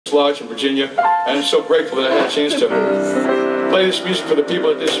Lodge in Virginia, and I'm so grateful that I had a chance to play this music for the people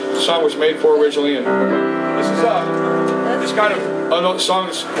that this song was made for originally. And this is this kind of unknown song.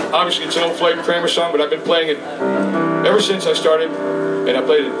 Obviously it's an old Floyd Cramer song, but I've been playing it ever since I started, and I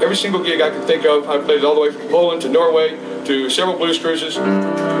played it every single gig I can think of. I played it all the way from Poland to Norway to several blues cruises.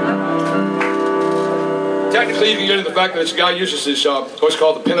 Technically, you can get into the fact that this guy uses this what's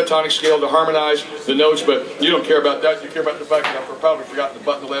called the pentatonic scale to harmonize the notes, but you don't care about that. You care about the fact that I've probably forgotten the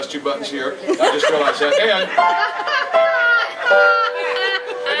button, the last two buttons here. I just realized that.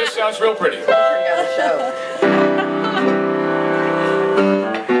 And this sounds real pretty.